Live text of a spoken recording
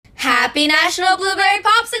Happy National Blueberry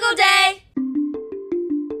Popsicle Day!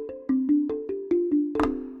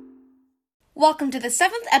 Welcome to the 7th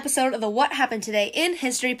episode of the What Happened Today in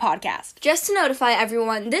History podcast. Just to notify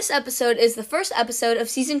everyone, this episode is the first episode of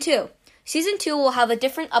Season 2. Season 2 will have a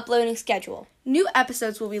different uploading schedule. New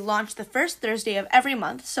episodes will be launched the first Thursday of every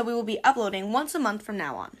month, so we will be uploading once a month from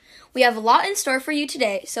now on. We have a lot in store for you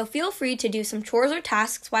today, so feel free to do some chores or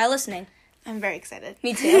tasks while listening. I'm very excited.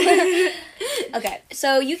 Me too. Okay,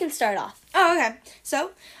 so you can start off. Oh, okay. So,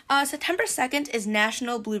 September 2nd is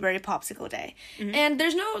National Blueberry Popsicle Day. Mm-hmm. And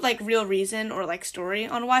there's no, real reason or, story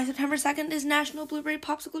on why September 2nd is National Blueberry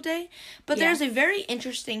Popsicle Day. But there's a very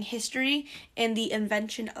interesting history in the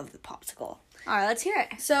invention of the popsicle. All right, let's hear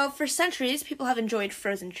it. So, for centuries, people have enjoyed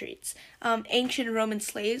frozen treats. Ancient Roman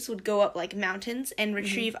slaves would go up, mountains and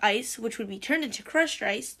retrieve ice, which would be turned into crushed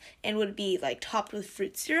ice and would be, topped with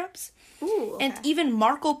fruit syrups. Ooh, okay. And even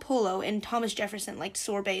Marco Polo and Thomas Jefferson liked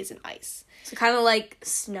sorbets and ice. So kind of like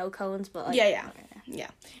snow cones, but Yeah.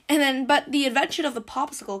 And then, but the invention of the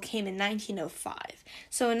popsicle came in 1905.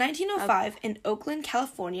 So in 1905, in Oakland,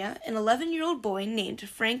 California, an 11-year-old boy named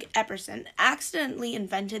Frank Epperson accidentally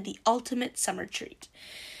invented the ultimate summer treat.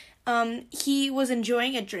 He was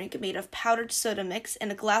enjoying a drink made of powdered soda mix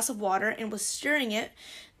and a glass of water and was stirring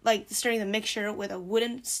the mixture with a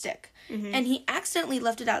wooden stick. Mm-hmm. And he accidentally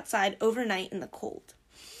left it outside overnight in the cold.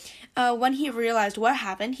 When he realized what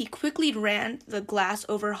happened, he quickly ran the glass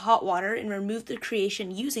over hot water and removed the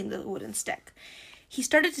creation using the wooden stick. He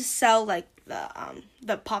started to sell the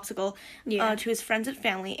popsicle to his friends and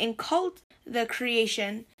family and called the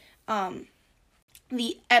creation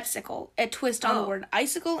the Epsicle, a twist on the word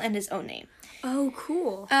icicle and his own name. Oh,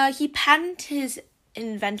 cool. He patented his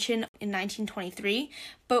invention in 1923,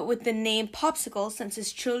 but with the name Popsicle since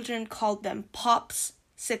his children called them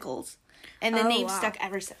Popsicles, and the name stuck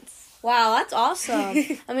ever since. Wow, that's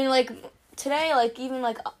awesome. I mean, today,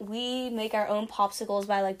 even, we make our own popsicles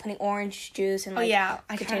by, putting orange juice and,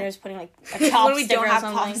 containers, putting, a chopstick when we don't have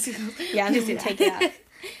something. popsicles. Yeah, I'm just going to take it out.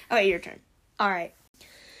 Okay, your turn. All right.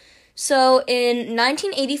 So, in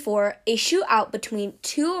 1984, a shootout between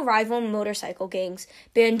two rival motorcycle gangs,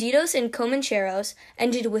 Bandidos and Comancheros,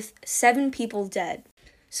 ended with 7 people dead.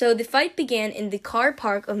 So, the fight began in the car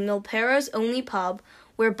park of Milpera's only pub,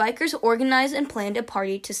 where bikers organized and planned a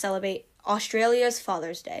party to celebrate Australia's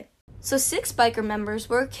Father's Day. So 6 biker members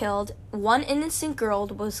were killed, 1 innocent girl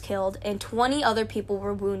was killed, and 20 other people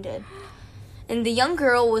were wounded. And the young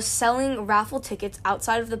girl was selling raffle tickets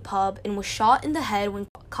outside of the pub and was shot in the head when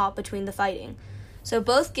caught between the fighting. So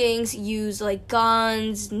both gangs used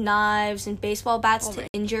guns, knives, and baseball bats to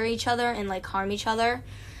injure each other and harm each other.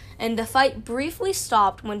 And the fight briefly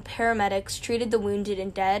stopped when paramedics treated the wounded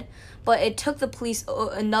and dead, but it took the police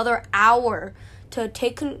another hour to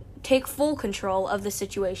take full control of the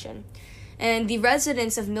situation. And the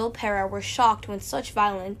residents of Milpera were shocked when such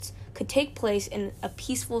violence could take place in a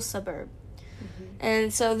peaceful suburb. Mm-hmm.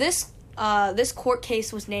 And so this court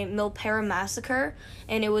case was named Milpera Massacre,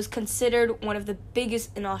 and it was considered one of the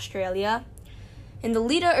biggest in Australia. And the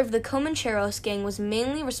leader of the Comancheros gang was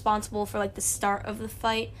mainly responsible for the start of the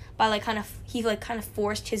fight by he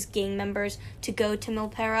forced his gang members to go to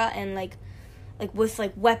Milpera and with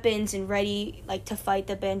weapons and ready to fight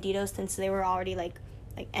the Bandidos since they were already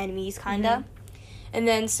enemies kinda. Mm-hmm. And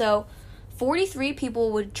then so 43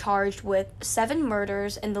 people were charged with 7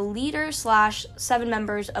 murders, and the leader / 7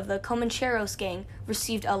 members of the Comancheros gang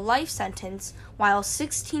received a life sentence, while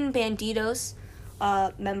 16 Bandidos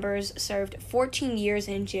members served 14 years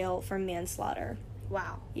in jail for manslaughter.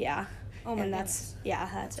 Wow. Yeah. Oh my goodness.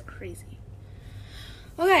 That's crazy.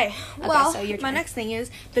 Okay, well, so your turn. My next thing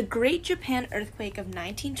is the Great Japan Earthquake of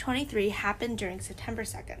 1923 happened during September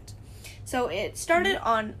 2nd. So it started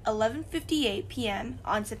on 11:58 p.m.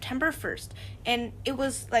 on September 1st, and it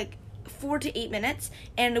was 4 to 8 minutes,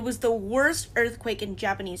 and it was the worst earthquake in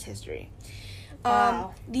Japanese history.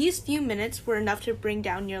 Wow. These few minutes were enough to bring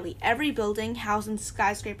down nearly every building, house, and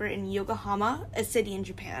skyscraper in Yokohama, a city in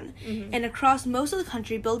Japan. Mm-hmm. And across most of the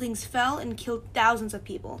country, buildings fell and killed thousands of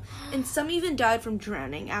people. And some even died from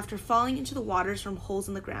drowning after falling into the waters from holes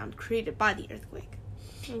in the ground created by the earthquake.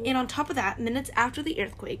 Mm-hmm. And on top of that, minutes after the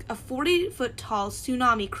earthquake, a 40-foot-tall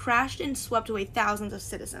tsunami crashed and swept away thousands of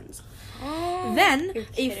citizens. Then,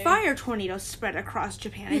 a fire tornado spread across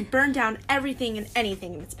Japan and burned down everything and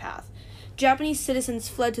anything in its path. Japanese citizens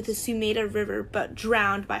fled to the Sumida River but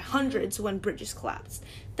drowned by hundreds when bridges collapsed.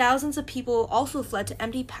 Thousands of people also fled to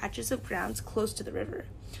empty patches of grounds close to the river.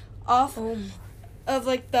 of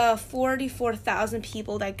like the 44,000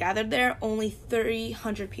 people that gathered there, only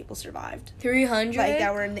 300 people survived. 300? Like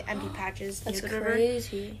that were in the empty patches near That's the river.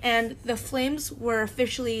 crazy. And the flames were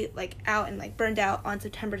officially like out and like burned out on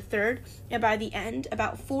September 3rd. And by the end,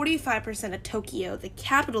 about 45% of Tokyo, the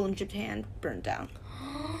capital in Japan, burned down.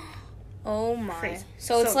 Oh my. Crazy.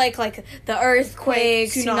 So it's like the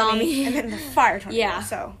earthquake, tsunami. and then the fire tornado. Yeah.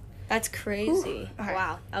 So That's crazy. Okay.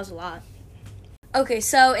 Wow, that was a lot. Okay,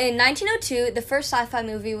 so in 1902, the first sci-fi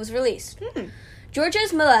movie was released.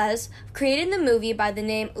 Georges Méliès created the movie by the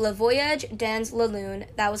name Le Voyage dans la Lune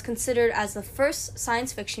that was considered as the first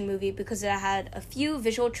science fiction movie because it had a few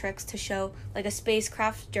visual tricks to show like a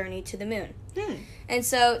spacecraft journey to the moon. And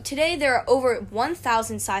so today there are over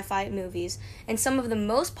 1,000 sci-fi movies, and some of the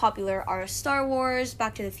most popular are Star Wars,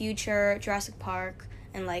 Back to the Future, Jurassic Park,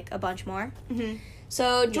 and like a bunch more.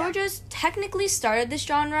 So Georges technically started this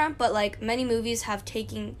genre, but like many movies have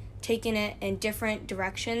taken it in different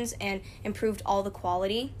directions and improved all the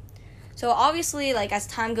quality. So obviously, like as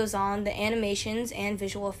time goes on, the animations and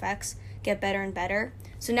visual effects get better and better.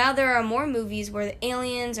 So now there are more movies where the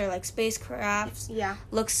aliens or like spacecrafts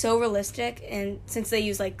look so realistic, and since they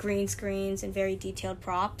use like green screens and very detailed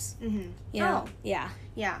props, you know, Yeah,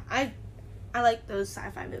 I like those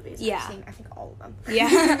sci-fi movies. Yeah. I've seen, I think, all of them.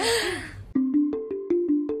 yeah.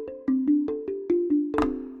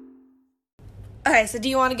 Okay, so do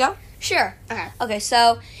you want to go? Sure. Okay. Okay,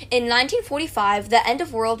 so in 1945, the end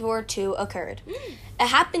of World War II occurred. It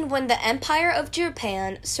happened when the Empire of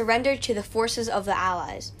Japan surrendered to the forces of the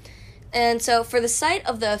Allies. And so for the site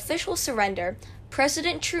of the official surrender,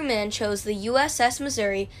 President Truman chose the USS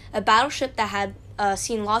Missouri, a battleship that had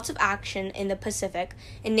seen lots of action in the Pacific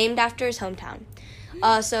and named after his hometown.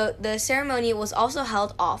 So the ceremony was also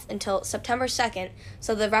held off until September 2nd,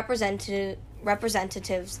 so the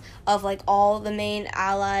representatives of like all the main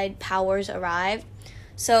Allied powers arrived.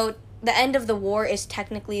 So the end of the war is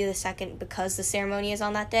technically the 2nd because the ceremony is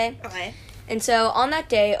on that day. Okay. And so on that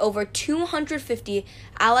day, over 250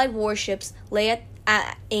 Allied warships lay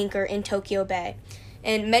at anchor in Tokyo Bay.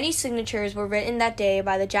 And many signatures were written that day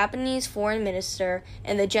by the Japanese foreign minister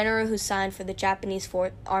and the general who signed for the Japanese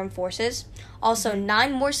armed forces. Also,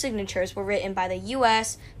 9 more signatures were written by the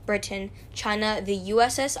U.S., Britain, China, the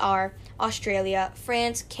USSR, Australia,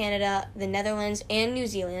 France, Canada, the Netherlands, and New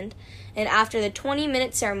Zealand. And after the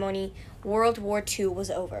 20-minute ceremony, World War II was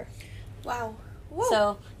over. Wow. Whoa.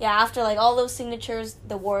 So, yeah, after like all those signatures,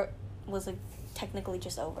 the war was like technically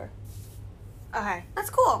just over. Okay. That's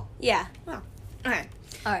cool. Yeah. Wow. Okay.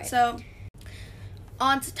 All right. So,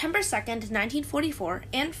 on September 2nd, 1944,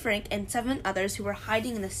 Anne Frank and 7 others who were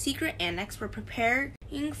hiding in the secret annex were preparing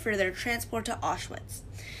for their transport to Auschwitz.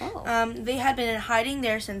 They had been in hiding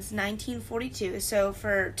there since 1942, so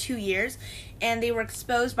for 2 years, and they were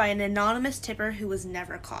exposed by an anonymous tipper who was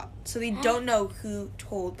never caught. So they don't know who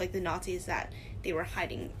told like the Nazis that they were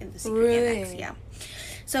hiding in the secret annex. Yeah.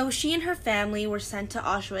 So she and her family were sent to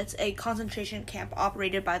Auschwitz, a concentration camp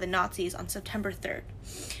operated by the Nazis, on September 3rd.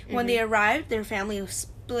 When they arrived, their family was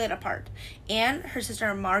split apart. Anne, her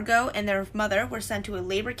sister Margot, and their mother were sent to a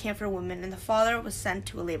labor camp for women, and the father was sent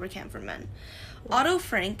to a labor camp for men. Otto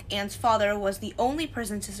Frank, Anne's father, was the only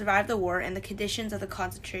person to survive the war and the conditions of the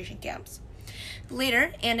concentration camps.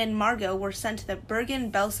 Later, Anne and Margot were sent to the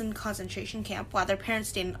Bergen-Belsen concentration camp while their parents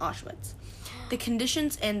stayed in Auschwitz. The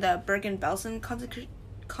conditions in the Bergen-Belsen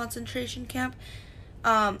concentration camp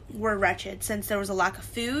were wretched since there was a lack of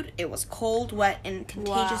food, it was cold, wet, and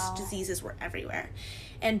contagious diseases were everywhere.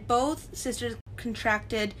 And both sisters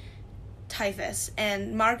contracted typhus,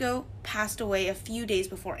 and Margot passed away a few days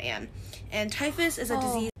before Anne. And typhus is a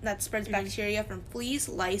disease that spreads bacteria from fleas,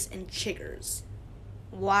 lice, and chiggers.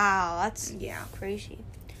 Wow, that's crazy.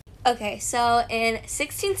 Okay, so in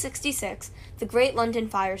 1666, the Great London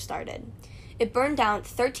Fire started. It burned down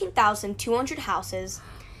 13,200 houses,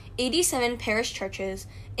 87 parish churches,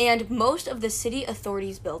 and most of the city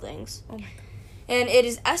authorities' buildings. Oh my God. And it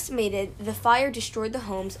is estimated the fire destroyed the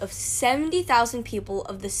homes of 70,000 people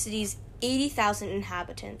of the city's 80,000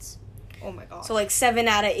 inhabitants. Oh my God. So like 7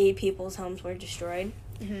 out of 8 people's homes were destroyed.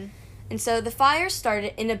 And so the fire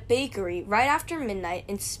started in a bakery right after midnight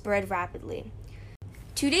and spread rapidly.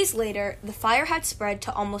 2 days later, the fire had spread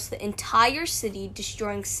to almost the entire city,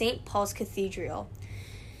 destroying St. Paul's Cathedral.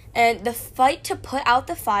 And the fight to put out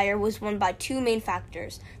the fire was won by 2 main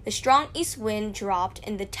factors. The strong east wind dropped,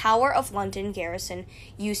 and the Tower of London garrison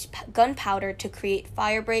used gunpowder to create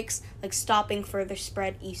fire breaks, like stopping further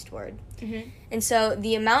spread eastward. And so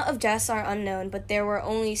the amount of deaths are unknown, but there were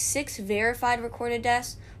only 6 verified recorded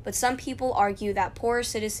deaths, but some people argue that poorer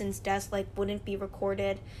citizens' deaths wouldn't be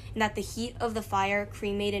recorded, and that the heat of the fire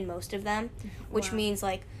cremated most of them, which means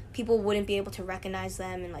people wouldn't be able to recognize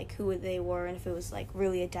them and who they were, and if it was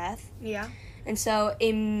really a death. Yeah. And so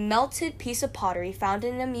a melted piece of pottery found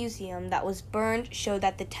in a museum that was burned showed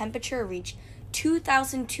that the temperature reached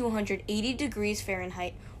 2,280 degrees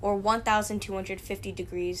Fahrenheit or 1,250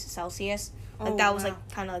 degrees Celsius. That was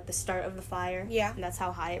kind of the start of the fire. Yeah. And that's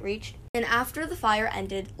how high it reached. And after the fire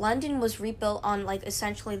ended, London was rebuilt on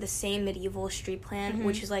essentially the same medieval street plan,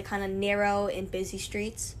 which is kind of narrow and busy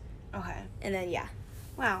streets. Okay. And then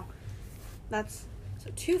Wow. That's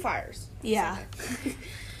 2 fires. Yeah.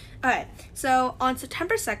 Alright, so on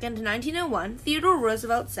September 2nd, 1901, Theodore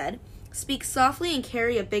Roosevelt said, "Speak softly and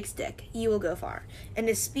carry a big stick. You will go far," in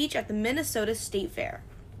his speech at the Minnesota State Fair.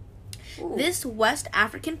 Ooh. This West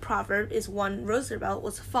African proverb is one Roosevelt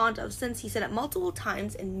was fond of since he said it multiple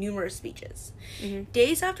times in numerous speeches. Mm-hmm.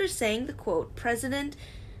 Days after saying the quote, President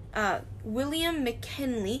William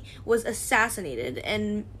McKinley was assassinated,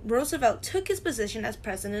 and Roosevelt took his position as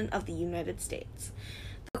President of the United States.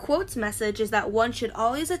 The quote's message is that one should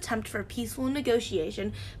always attempt for peaceful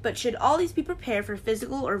negotiation, but should always be prepared for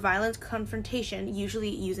physical or violent confrontation, usually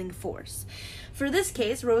using force. For this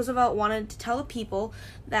case, Roosevelt wanted to tell the people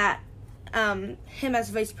that him as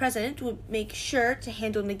vice president would make sure to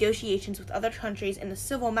handle negotiations with other countries in a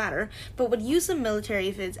civil manner, but would use the military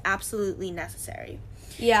if it's absolutely necessary.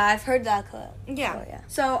 Yeah, I've heard that quote. Yeah. Oh, yeah.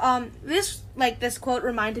 So, this quote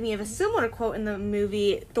reminded me of a similar quote in the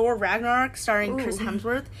movie Thor Ragnarok, starring Chris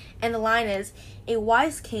Hemsworth, and the line is, "A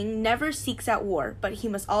wise king never seeks out war, but he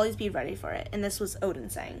must always be ready for it." And this was Odin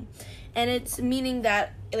saying. And it's meaning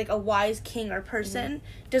that, a wise king or person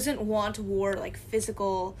doesn't want war,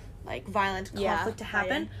 physical, violent conflict to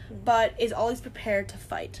happen, but is always prepared to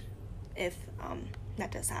fight if,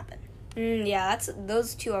 that does happen. Yeah,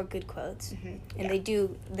 those two are good quotes, and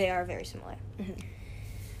they are very similar.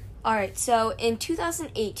 All right, so in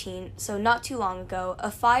 2018, so not too long ago,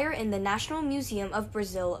 a fire in the National Museum of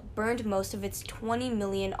Brazil burned most of its 20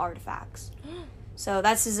 million artifacts. So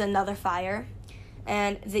this is another fire.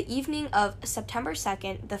 And the evening of September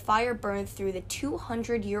 2nd, the fire burned through the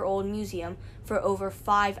 200-year-old museum for over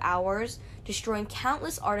 5 hours, destroying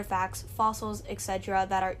countless artifacts, fossils, etc.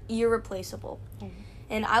 that are irreplaceable.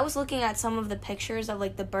 And I was looking at some of the pictures of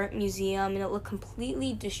the burnt museum, and it looked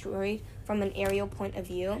completely destroyed from an aerial point of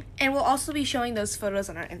view. And we'll also be showing those photos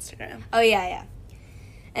on our Instagram. Oh, yeah.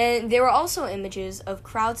 And there were also images of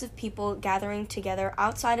crowds of people gathering together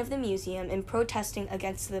outside of the museum and protesting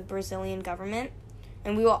against the Brazilian government.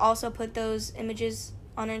 And we will also put those images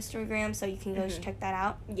on Instagram, so you can go check that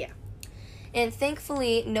out. Yeah. And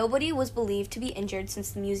thankfully, nobody was believed to be injured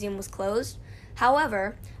since the museum was closed.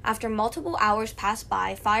 However, after multiple hours passed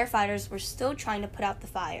by, firefighters were still trying to put out the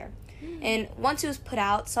fire. And once it was put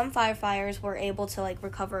out, some firefighters were able to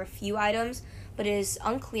recover a few items, but it is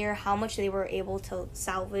unclear how much they were able to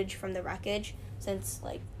salvage from the wreckage, since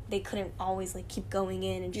they couldn't always keep going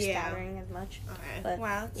in and just gathering as much. Okay. But,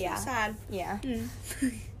 wow, that's so sad. Yeah.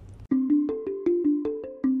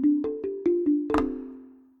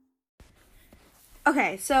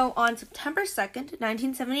 Okay, so on September 2nd,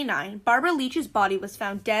 1979, Barbara Leach's body was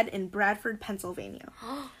found dead in Bradford, Pennsylvania.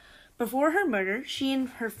 Before her murder, she and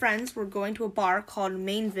her friends were going to a bar called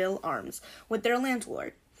Mainville Arms with their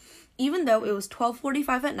landlord. Even though it was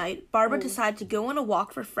 12:45 at night, Barbara decided to go on a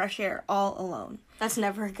walk for fresh air all alone. That's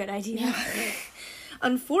never a good idea.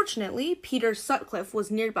 Unfortunately, Peter Sutcliffe was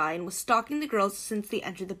nearby and was stalking the girls since they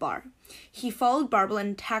entered the bar. He followed Barbara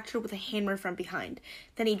and attacked her with a hammer from behind.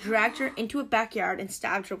 Then he dragged her into a backyard and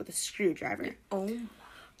stabbed her with a screwdriver.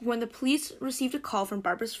 When the police received a call from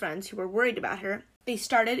Barbara's friends who were worried about her, they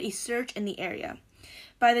started a search in the area.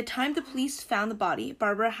 By the time the police found the body,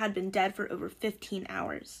 Barbara had been dead for over 15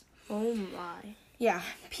 hours. Oh my. Yeah,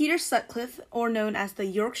 Peter Sutcliffe, or known as the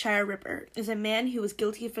Yorkshire Ripper, is a man who was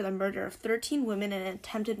guilty for the murder of 13 women and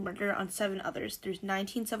attempted murder on 7 others through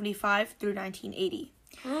 1975 through 1980.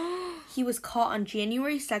 He was caught on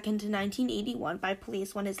January 2nd, 1981 by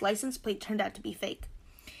police when his license plate turned out to be fake.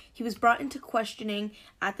 He was brought into questioning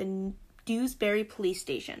at the Dewsbury police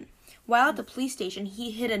station. While at the police station,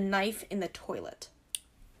 he hid a knife in the toilet.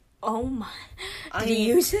 Oh my. Did he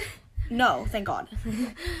use it? No, thank God.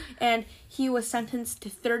 And he was sentenced to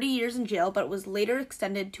 30 years in jail, but was later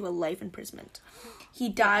extended to a life imprisonment. He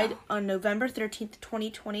died on November 13th,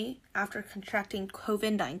 2020, after contracting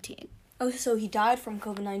COVID-19. Oh, so he died from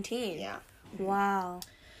COVID-19. Yeah. Wow.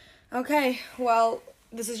 Okay, well,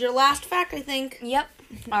 this is your last fact, I think. Yep.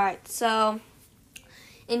 All right, so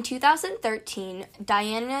in 2013,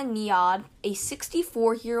 Diana Niad, a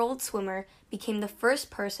 64-year-old swimmer, became the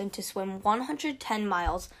first person to swim 110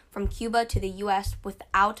 miles from Cuba to the U.S.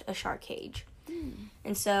 without a shark cage.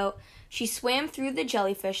 And so she swam through the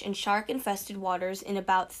jellyfish and shark-infested waters in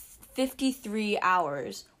about 53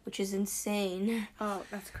 hours, which is insane. Oh,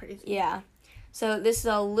 that's crazy. Yeah. So this is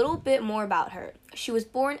a little bit more about her. She was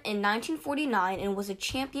born in 1949 and was a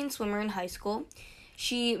champion swimmer in high school.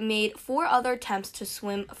 She made 4 other attempts to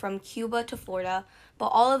swim from Cuba to Florida, but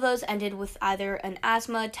all of those ended with either an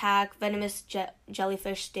asthma attack, venomous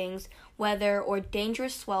jellyfish stings, weather, or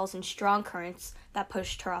dangerous swells and strong currents that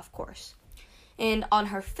pushed her off course. And on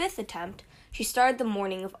her 5th attempt, she started the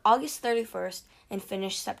morning of August 31st and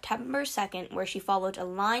finished September 2nd, where she followed a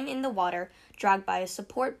line in the water dragged by a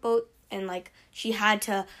support boat, and she had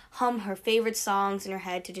to hum her favorite songs in her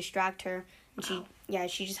head to distract her. And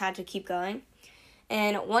she just had to keep going.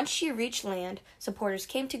 And once she reached land, supporters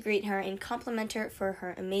came to greet her and compliment her for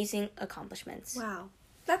her amazing accomplishments. Wow.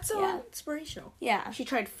 That's so inspirational. Yeah. She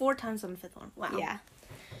tried 4 times on the 5th one. Wow. Yeah.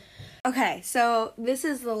 Okay, so this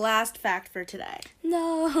is the last fact for today.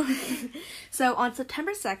 No. So on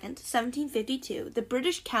September 2nd, 1752, the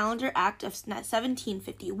British Calendar Act of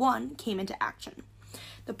 1751 came into action.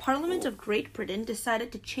 The Parliament of Great Britain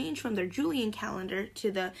decided to change from their Julian calendar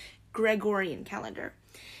to the Gregorian calendar.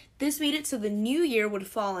 This made it so the new year would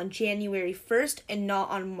fall on January 1st and not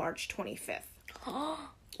on March 25th. Wow.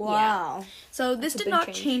 Yeah. So this did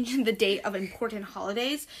not change the date of important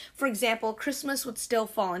holidays. For example, Christmas would still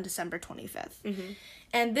fall on December 25th. Mm-hmm.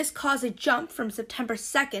 And this caused a jump from September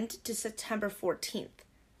 2nd to September 14th.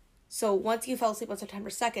 So once you fell asleep on September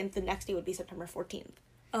 2nd, the next day would be September 14th.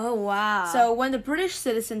 Oh, wow. So when the British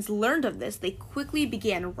citizens learned of this, they quickly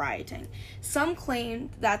began rioting. Some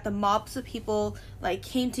claimed that the mobs of people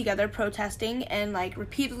came together protesting and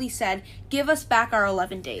repeatedly said, "Give us back our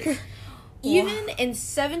 11 days." Even in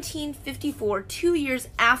 1754, 2 years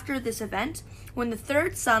after this event, when the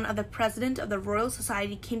 3rd son of the president of the Royal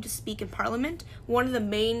Society came to speak in Parliament, one of the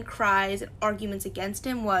main cries and arguments against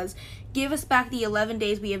him was, "Give us back the 11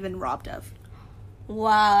 days we have been robbed of."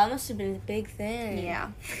 Wow, that must have been a big thing.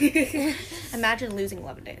 Yeah. Imagine losing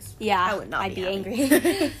 11 days. Yeah, I would not I'd be happy.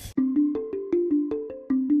 angry.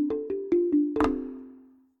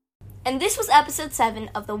 And this was episode 7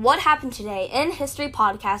 of the What Happened Today in History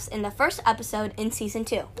podcast, in the first episode in season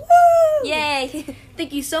 2. Woo! Yay!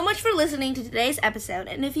 Thank you so much for listening to today's episode,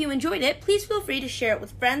 and if you enjoyed it, please feel free to share it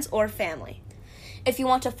with friends or family. If you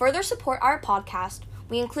want to further support our podcast,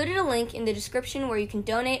 we included a link in the description where you can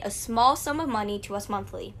donate a small sum of money to us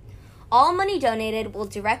monthly. All money donated will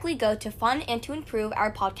directly go to fund and to improve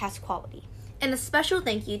our podcast quality. And a special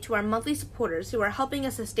thank you to our monthly supporters who are helping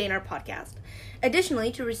us sustain our podcast.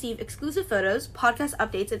 Additionally, to receive exclusive photos, podcast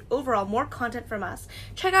updates, and overall more content from us,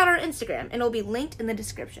 check out our Instagram, and it will be linked in the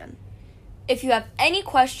description. If you have any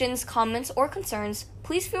questions, comments, or concerns,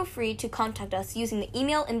 please feel free to contact us using the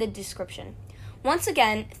email in the description. Once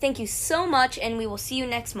again, thank you so much, and we will see you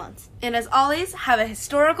next month. And as always, have a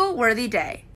historical worthy day.